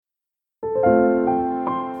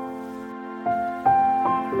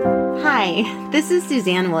Hi, this is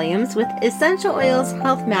Suzanne Williams with Essential Oils,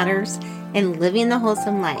 Health Matters, and Living the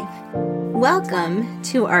Wholesome Life. Welcome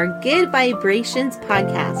to our Good Vibrations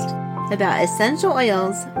podcast about essential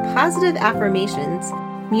oils, positive affirmations,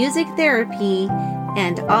 music therapy,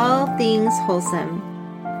 and all things wholesome.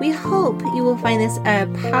 We hope you will find this a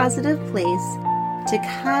positive place to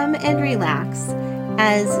come and relax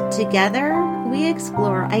as together we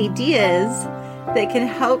explore ideas that can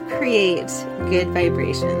help create good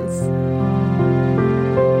vibrations.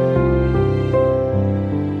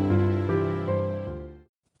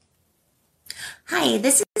 Hi,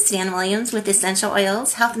 this is Suzanne Williams with Essential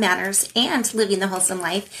Oils, Health Matters, and Living the Wholesome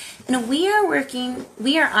Life. And we are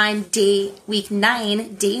on week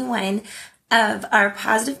 9, day 1 of our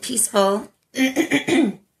positive, peaceful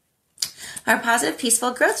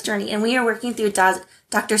growth journey. And we are working through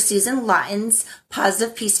Dr. Susan Lawton's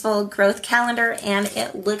Positive Peaceful Growth Calendar, and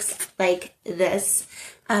it looks like this.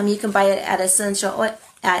 You can buy it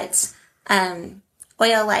at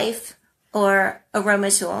Oil Life or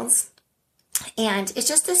Aroma Tools, and it's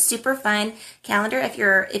just a super fun calendar. If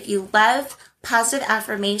you love positive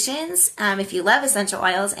affirmations, if you love essential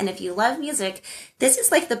oils, and if you love music, this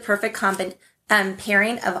is like the perfect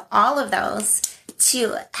pairing of all of those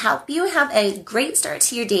to help you have a great start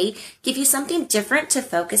to your day, give you something different to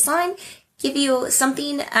focus on, give you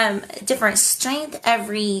something different strength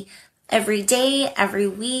every day, every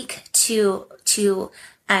week to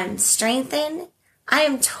strengthen. I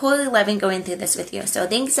am totally loving going through this with you. So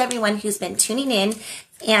thanks everyone who's been tuning in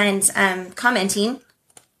and commenting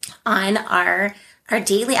on our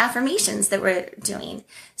daily affirmations that we're doing.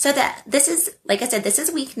 So that this is, like I said, this is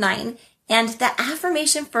week 9, and the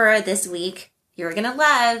affirmation for this week you're going to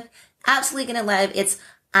love, absolutely going to love. It's,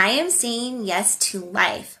 I am saying yes to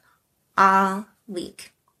life all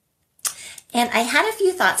week. And I had a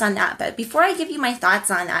few thoughts on that, but before I give you my thoughts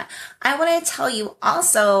on that, I want to tell you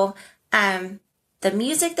also the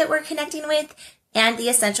music that we're connecting with and the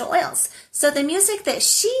essential oils. So the music that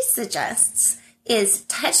she suggests is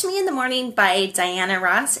Touch Me in the Morning by Diana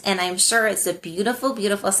Ross, and I'm sure it's a beautiful,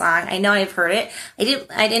 beautiful song. I know I've heard it. I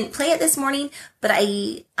didn't play it this morning, but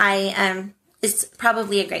it's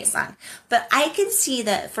probably a great song. But I can see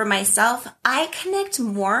that for myself, I connect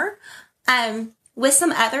more with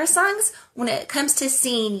some other songs when it comes to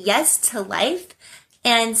saying yes to life.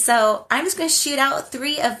 And so I'm just going to shoot out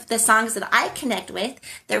 3 of the songs that I connect with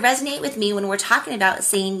that resonate with me when we're talking about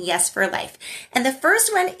saying yes for life. And the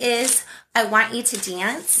first one is I Want You to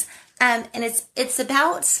Dance. And it's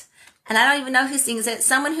about, and I don't even know who sings it,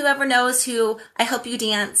 whoever knows who, I hope you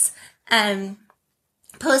dance.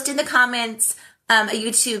 Post in the comments a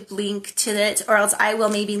YouTube link to it, or else I will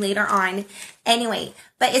maybe later on. Anyway,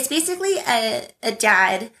 but it's basically a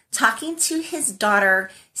dad talking to his daughter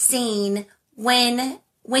saying, when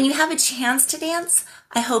you have a chance to dance,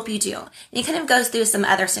 I hope you do. And he kind of goes through some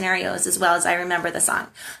other scenarios as well, as I remember the song.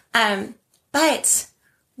 But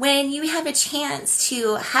when you have a chance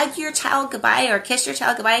to hug your child goodbye or kiss your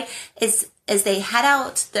child goodbye as they head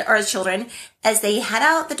out, or children, as they head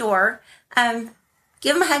out the door,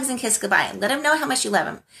 give them hugs and kiss goodbye. Let them know how much you love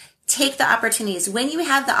them. Take the opportunities. When you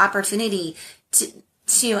have the opportunity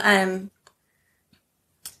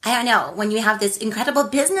when you have this incredible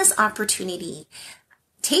business opportunity,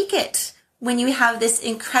 take it. When you have this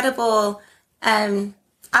incredible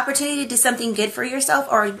opportunity to do something good for yourself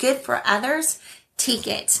or good for others, take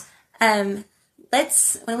it. When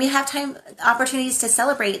we have opportunities to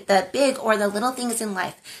celebrate the big or the little things in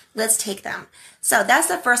life, let's take them. So that's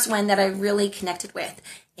the first one that I really connected with.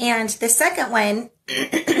 And the second one,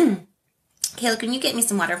 Kayla, can you get me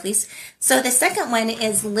some water, please? So the second one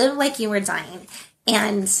is Live Like You Were Dying.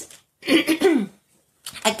 And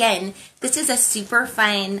again, this is a super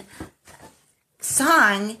fun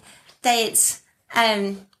song that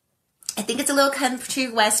I think it's a little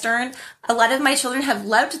country western. A lot of my children have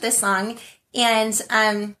loved this song. And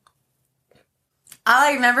all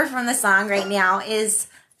I remember from the song right now is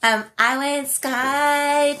I went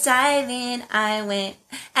skydiving,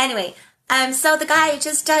 Anyway, so the guy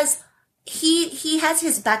just does, he has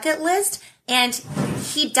his bucket list, and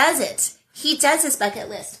he does it. He does his bucket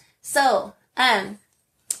list. So,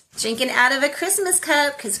 drinking out of a Christmas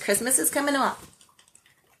cup, because Christmas is coming up.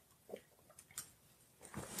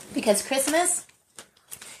 Because Christmas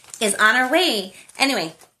is on our way.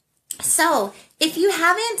 Anyway, so if you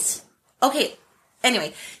haven't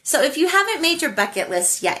made your bucket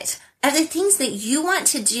list yet, of the things that you want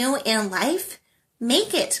to do in life,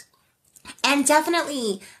 make it. And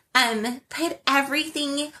definitely put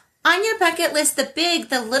everything on your bucket list, the big,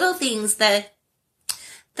 the little things, the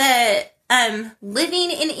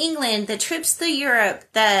living in England, the trips to Europe,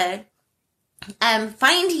 the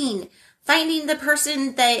Finding the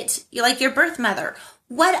person that you like, your birth mother,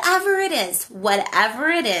 whatever it is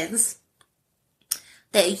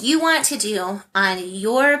that you want to do on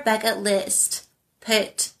your bucket list,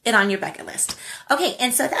 put it on your bucket list. Okay,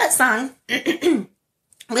 and so that song,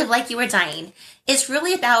 Live Like You Were Dying, is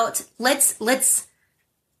really about let's live.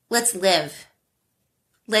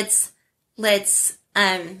 Let's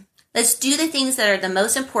do the things that are the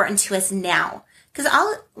most important to us now. Because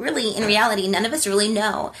in reality, none of us really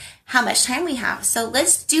know how much time we have. So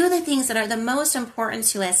let's do the things that are the most important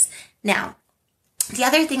to us now. The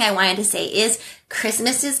other thing I wanted to say is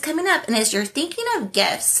Christmas is coming up. And as you're thinking of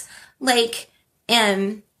gifts, why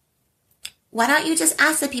don't you just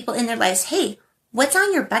ask the people in their lives, hey, what's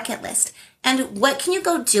on your bucket list? And what can you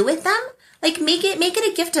go do with them? Make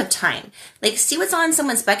it a gift of time. See what's on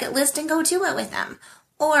someone's bucket list and go do it with them.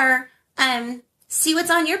 Or, see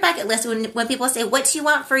what's on your bucket list when people say, what do you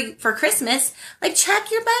want for Christmas?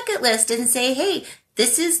 Check your bucket list and say, hey,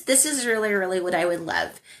 this is really, really what I would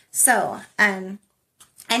love. So,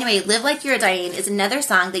 anyway, Live Like You're Dying is another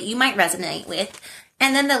song that you might resonate with.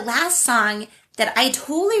 And then the last song that I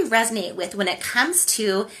totally resonate with when it comes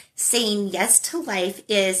to saying yes to life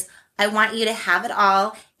is I Want You to Have It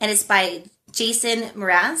All. And it's by Jason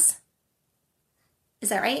Mraz. Is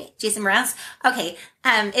that right? Jason Mraz? Okay.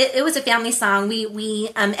 It was a family song. We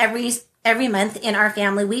every month in our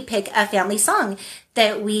family, we pick a family song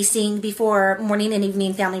that we sing before morning and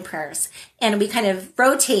evening family prayers. And we kind of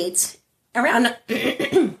rotate around,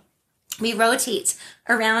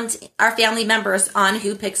 our family members on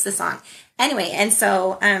who picks the song. Anyway, and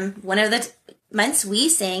so one of the months we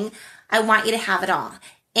sing, I Want You to Have It All.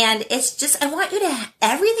 And it's just, I want you to,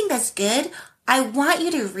 everything that's good, I want you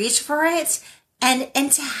to reach for it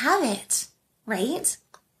and to have it, right?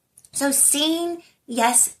 So saying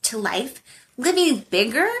yes to life, living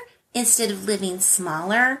bigger instead of living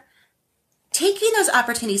smaller, taking those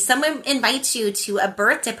opportunities. Someone invites you to a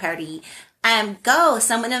birthday party, go.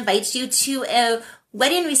 Someone invites you to a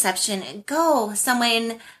wedding reception, go.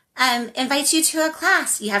 Someone invites you to a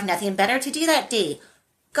class. You have nothing better to do that day,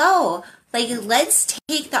 go. Let's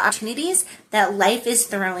take the opportunities that life is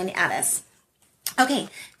throwing at us. Okay,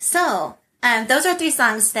 so those are 3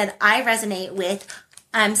 songs that I resonate with.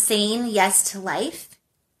 Saying yes to life.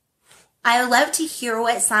 I love to hear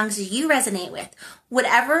what songs you resonate with.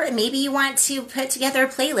 Whatever, maybe you want to put together a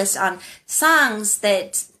playlist on songs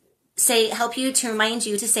that help you to remind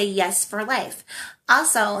you to say yes for life.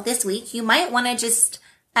 Also, this week, you might want to just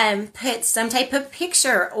put some type of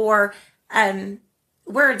picture or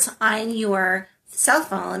words on your cell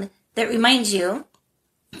phone that remind you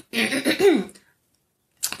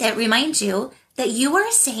that you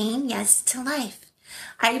are saying yes to life.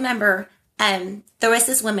 I remember there was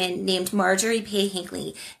this woman named Marjorie P.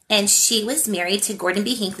 Hinckley, and she was married to Gordon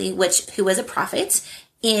B. Hinckley, who was a prophet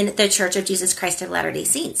in the Church of Jesus Christ of Latter-day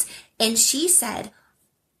Saints. And she said,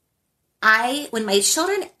 when my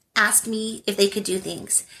children asked me if they could do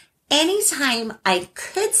things, anytime I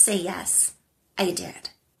could say yes, I did.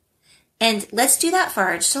 And let's do that for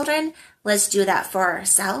our children. Let's do that for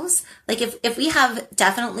ourselves. If we have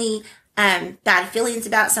definitely bad feelings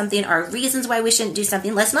about something or reasons why we shouldn't do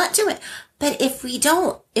something, let's not do it. But if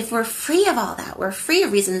we're free of all that, we're free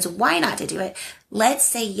of reasons why not to do it, let's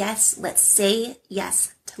say yes. Let's say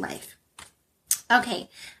yes to life. Okay.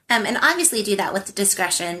 And obviously do that with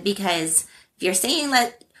discretion, because if you're saying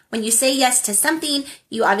when you say yes to something,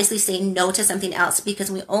 you obviously say no to something else,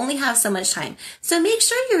 because we only have so much time. So make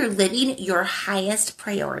sure you're living your highest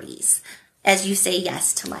priorities as you say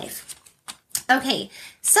yes to life. Okay,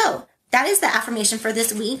 so that is the affirmation for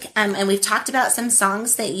this week. And we've talked about some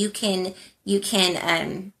songs that you can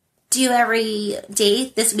do every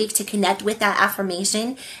day this week to connect with that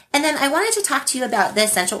affirmation. And then I wanted to talk to you about the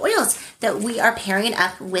essential oils that we are pairing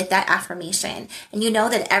up with that affirmation. And you know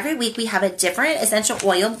that every week we have a different essential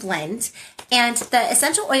oil blend. And the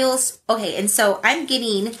essential oils, okay, and so I'm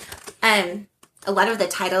getting a lot of the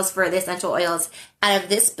titles for the essential oils out of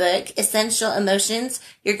this book, Essential Emotions,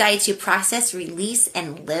 Your Guide to Process, Release,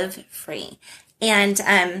 and Live Free. And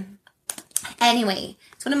anyway,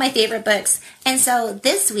 it's one of my favorite books. And so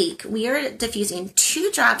this week we are diffusing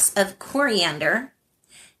 2 drops of coriander,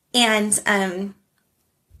 and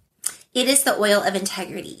it is the oil of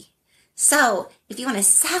integrity. So if you want to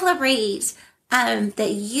celebrate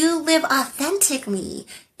that you live authentically,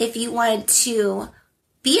 if you want to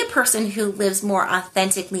be a person who lives more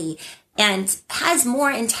authentically and has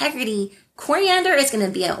more integrity, coriander is going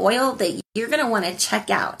to be an oil that you're going to want to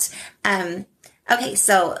check out. Okay,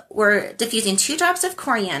 so we're diffusing 2 drops of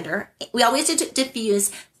coriander. We always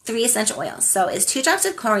diffuse 3 essential oils. So it's 2 drops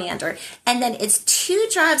of coriander, and then it's 2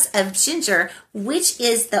 drops of ginger, which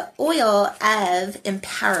is the oil of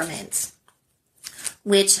empowerment,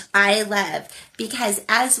 which I love, because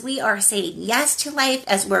as we are saying yes to life,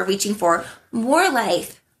 as we're reaching for more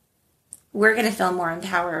life, we're going to feel more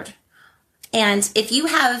empowered. And if you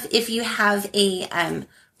have a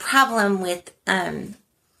problem with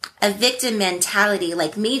a victim mentality,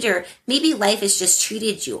 like maybe life has just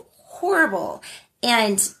treated you horrible,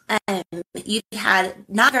 and you've had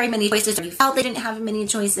not very many choices, or you felt they didn't have many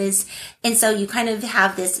choices, and so you kind of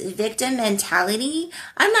have this victim mentality.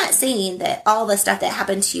 I'm not saying that all the stuff that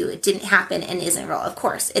happened to you didn't happen and isn't real. Of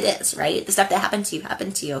course it is, right? The stuff that happened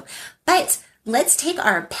to you. But let's take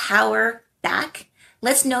our power back.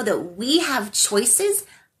 Let's know that we have choices,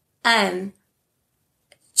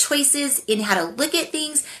 choices in how to look at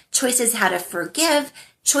things, choices how to forgive,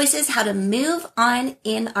 choices how to move on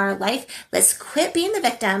in our life. Let's quit being the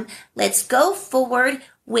victim. Let's go forward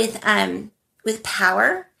with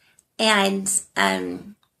power, and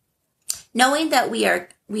knowing that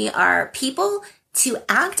we are people to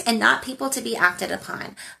act and not people to be acted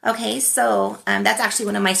upon. Okay, so that's actually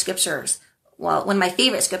one of my scriptures. Well, one of my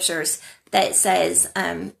favorite scriptures that says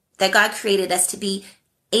that God created us to be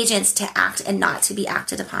agents to act and not to be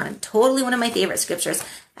acted upon. Totally one of my favorite scriptures.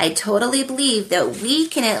 I totally believe that we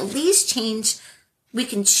can at least change. We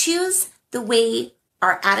can choose the way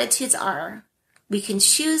our attitudes are. We can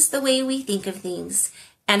choose the way we think of things,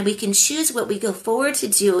 and we can choose what we go forward to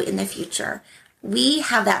do in the future. We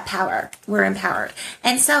have that power. We're empowered.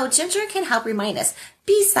 And so ginger can help remind us.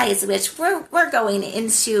 Besides which, we're going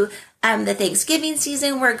into the Thanksgiving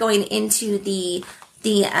season. We're going into the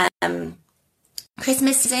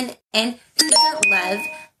Christmas season, and who doesn't love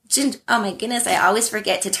ginger? Oh my goodness, I always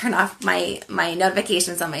forget to turn off my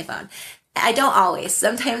notifications on my phone. I don't always.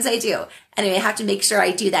 Sometimes I do. Anyway, I have to make sure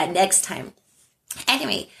I do that next time.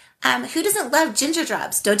 Anyway, who doesn't love ginger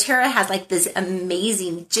drops? doTERRA has like this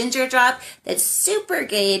amazing ginger drop that's super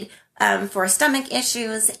good for stomach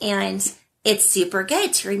issues, and it's super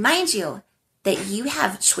good to remind you that you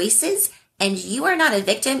have choices and you are not a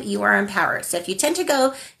victim, you are empowered. So if you tend to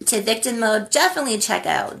go to victim mode, definitely check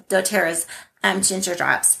out doTERRA's ginger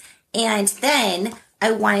drops. And then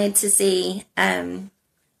I wanted to say,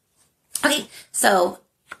 okay, so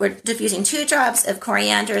we're diffusing 2 drops of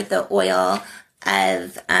coriander, the oil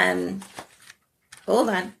of,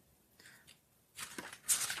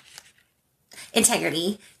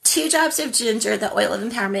 integrity, 2 drops of ginger, the oil of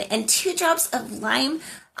empowerment, and 2 drops of lime.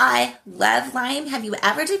 I love lime. Have you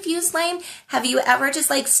ever diffused lime? Have you ever just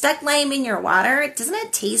like stuck lime in your water? Doesn't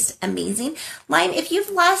it taste amazing? Lime, if you've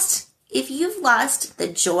lost the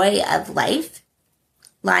joy of life,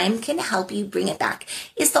 lime can help you bring it back.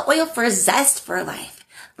 It's the oil for zest for life.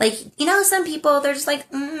 Like, some people, they're just like,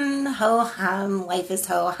 ho hum, life is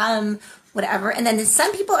ho hum, whatever. And then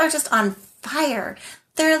some people are just on fire.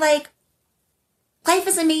 They're like, life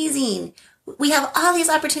is amazing. We have all these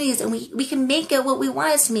opportunities, and we can make it what we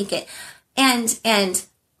want us to make it. And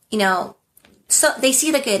so they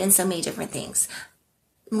see the good in so many different things.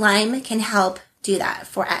 Lime can help do that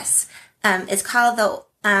for us. It's called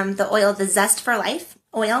the oil, the Zest for Life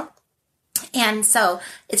oil. And so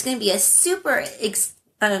it's going to be a super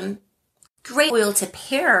great oil to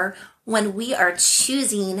pair when we are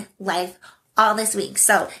choosing life all this week.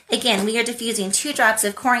 So again, we are diffusing 2 drops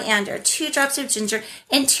of coriander, 2 drops of ginger,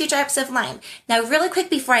 and 2 drops of lime. Now, really quick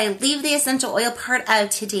before I leave the essential oil part of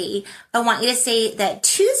today, I want you to say that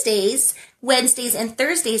Tuesdays, Wednesdays, and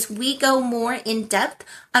Thursdays, we go more in depth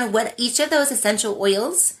on what each of those essential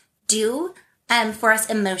oils do for us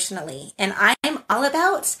emotionally. And I'm all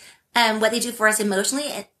about what they do for us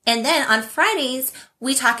emotionally. And then on Fridays,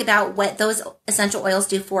 we talk about what those essential oils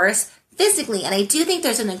do for us physically. And I do think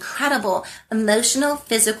there's an incredible emotional,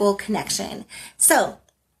 physical connection. So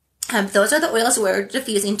those are the oils we're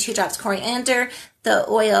diffusing. 2 drops coriander, the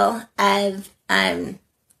oil of,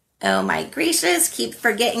 oh my gracious, keep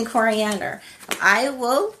forgetting coriander.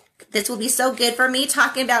 This will be so good for me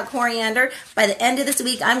talking about coriander. By the end of this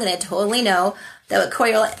week, I'm going to totally know that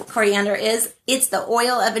what coriander is. It's the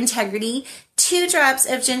oil of integrity, 2 drops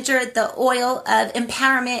of ginger, the oil of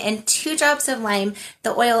empowerment, and 2 drops of lime,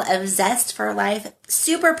 the oil of zest for life.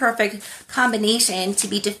 Super perfect combination to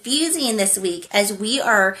be diffusing this week as we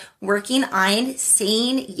are working on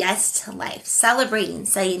saying yes to life, celebrating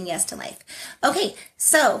saying yes to life. Okay,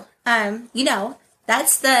 so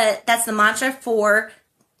that's the mantra for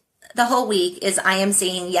the whole week is I am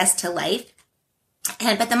saying yes to life.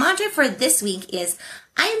 But the mantra for this week is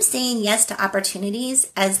I am saying yes to opportunities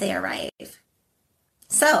as they arrive.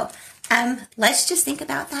 So let's just think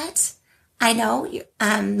about that. I know,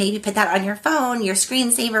 maybe put that on your phone, your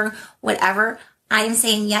screensaver, whatever. I'm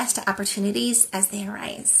saying yes to opportunities as they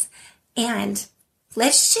arise. And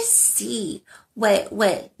let's just see what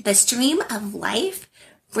the stream of life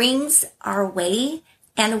brings our way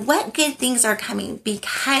and what good things are coming,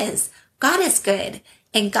 because God is good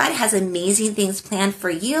and God has amazing things planned for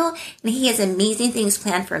you and he has amazing things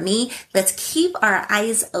planned for me. Let's keep our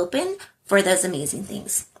eyes open for those amazing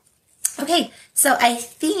things. Okay, so I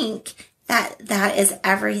think that is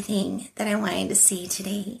everything that I wanted to say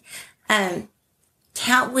today.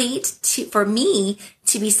 Can't wait for me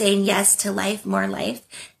to be saying yes to life, more life,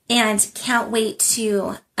 and can't wait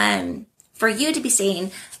to for you to be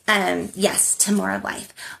saying yes to more of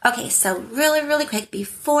life. Okay, so really, really quick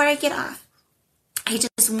before I get off, I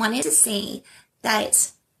just wanted to say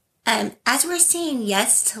that as we're saying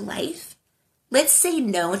yes to life, let's say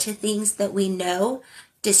no to things that we know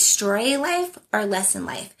destroy life or lessen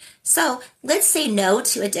life. So let's say no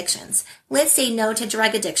to addictions. Let's say no to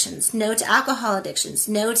drug addictions, no to alcohol addictions,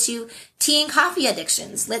 no to tea and coffee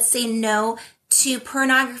addictions. Let's say no to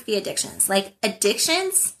pornography addictions. Like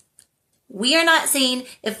addictions, we are not saying,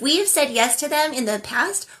 if we have said yes to them in the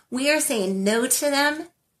past, we are saying no to them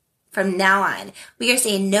from now on. We are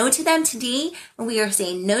saying no to them today, and we are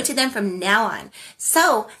saying no to them from now on.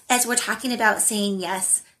 So as we're talking about saying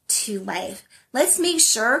yes to life, let's make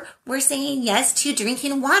sure we're saying yes to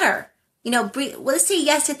drinking water. Let's say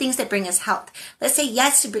yes to things that bring us health. Let's say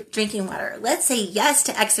yes to drinking water. Let's say yes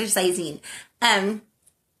to exercising. And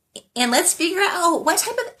let's figure out what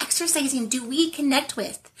type of exercising do we connect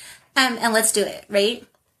with. And let's do it, right?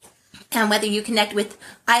 And whether you connect with,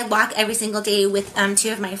 I walk every single day with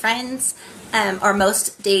two of my friends, or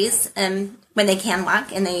most days when they can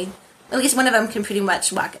walk, and at least one of them can pretty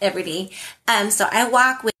much walk every day. So I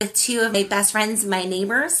walk with two of my best friends, my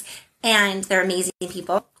neighbors, and they're amazing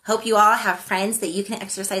people. Hope you all have friends that you can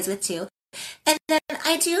exercise with too. And then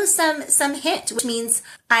I do some HIIT, which means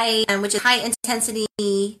which is high intensity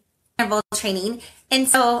interval training. And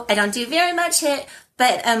so I don't do very much HIIT,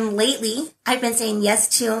 but lately I've been saying yes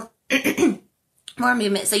to more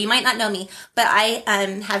movement. So you might not know me, but I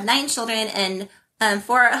have 9 children, and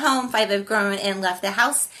 4 at home, 5 have grown and left the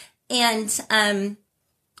house. And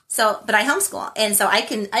but I homeschool, and so I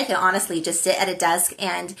can honestly just sit at a desk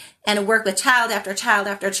and work with child after child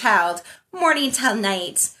after child, morning till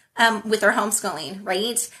night, with our homeschooling,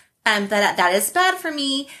 right? But that is bad for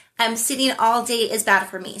me. Sitting all day is bad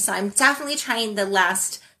for me. So I'm definitely trying the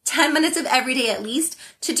last 10 minutes of every day at least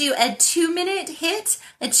to do a 2-minute HIIT,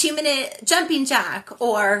 a 2-minute jumping jack,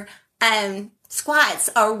 or squats,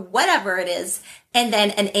 or whatever it is, and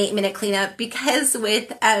then an 8-minute cleanup. Because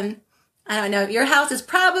with I don't know, your house is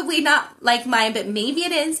probably not like mine, but maybe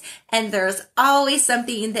it is, and there's always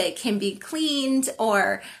something that can be cleaned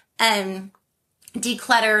or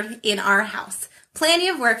decluttered in our house. Plenty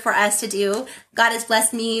of work for us to do. God has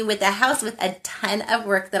blessed me with a house with a ton of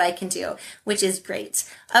work that I can do, which is great.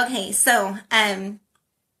 Okay, so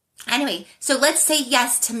anyway, so let's say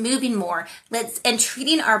yes to moving more, and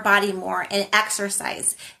treating our body more and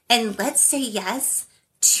exercise. And let's say yes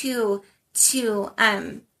to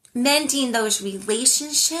mending those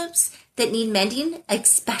relationships that need mending,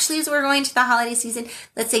 especially as we're going to the holiday season.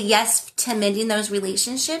 Let's say yes to mending those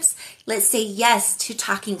relationships. Let's say yes to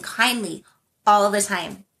talking kindly all the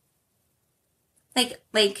time.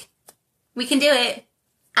 Like we can do it.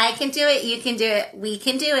 I can do it. You can do it. We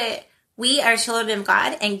can do it. We are children of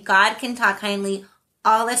God, and God can talk kindly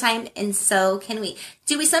all the time, and so can we.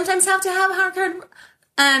 Do we sometimes have to have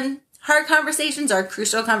hard conversations, or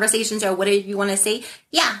crucial conversations, or whatever you want to say?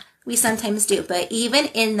 Yeah, we sometimes do. But even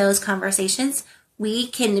in those conversations, we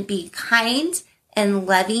can be kind and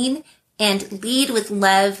loving and lead with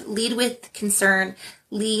love, lead with concern,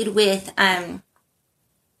 lead with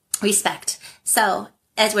respect. So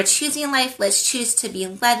as we're choosing life, let's choose to be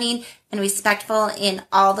loving and respectful in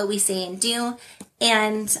all that we say and do.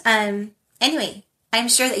 And anyway, I'm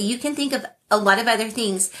sure that you can think of a lot of other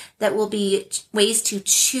things that will be ways to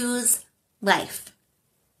choose life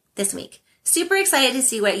this week. Super excited to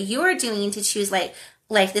see what you're doing to choose life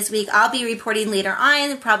this week. I'll be reporting later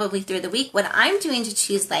on, probably through the week, what I'm doing to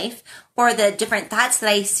choose life, or the different thoughts that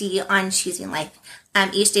I see on choosing life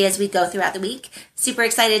each day as we go throughout the week. Super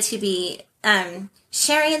excited to be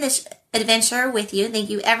sharing this adventure with you. Thank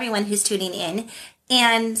you everyone who's tuning in.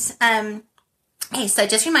 And hey, so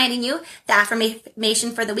just reminding you, the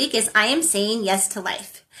affirmation for the week is I am saying yes to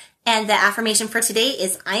life. And the affirmation for today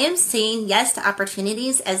is I am saying yes to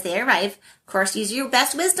opportunities as they arrive. Of course, use your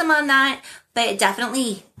best wisdom on that, but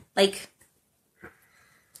definitely,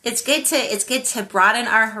 it's good to broaden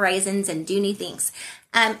our horizons and do new things.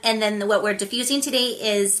 And then what we're diffusing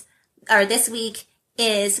this week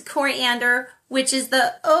is coriander, which is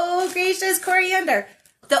coriander,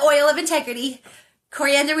 the oil of integrity.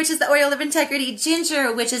 Coriander, which is the oil of integrity.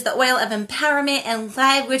 Ginger, which is the oil of empowerment. And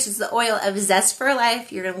lime, which is the oil of zest for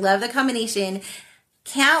life. You're going to love the combination.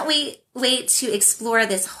 Can't wait to explore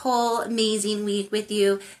this whole amazing week with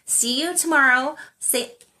you. See you tomorrow.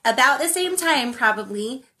 About the same time,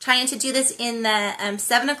 probably. Trying to do this in the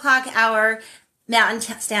 7 o'clock hour Mountain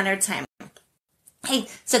Standard Time. Hey,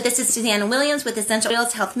 so this is Susanna Williams with Essential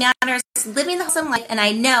Oils Health Matters, living the wholesome life, and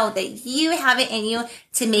I know that you have it in you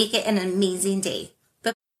to make it an amazing day.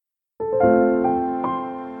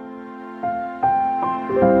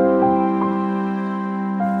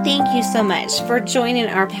 Thank you so much for joining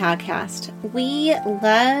our podcast. We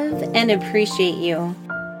love and appreciate you.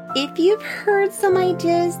 If you've heard some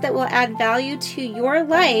ideas that will add value to your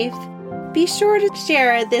life, be sure to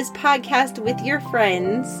share this podcast with your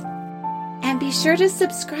friends. And be sure to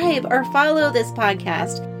subscribe or follow this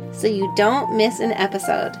podcast so you don't miss an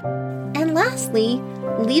episode. And lastly,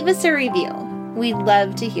 leave us a review. We'd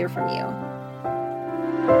love to hear from you.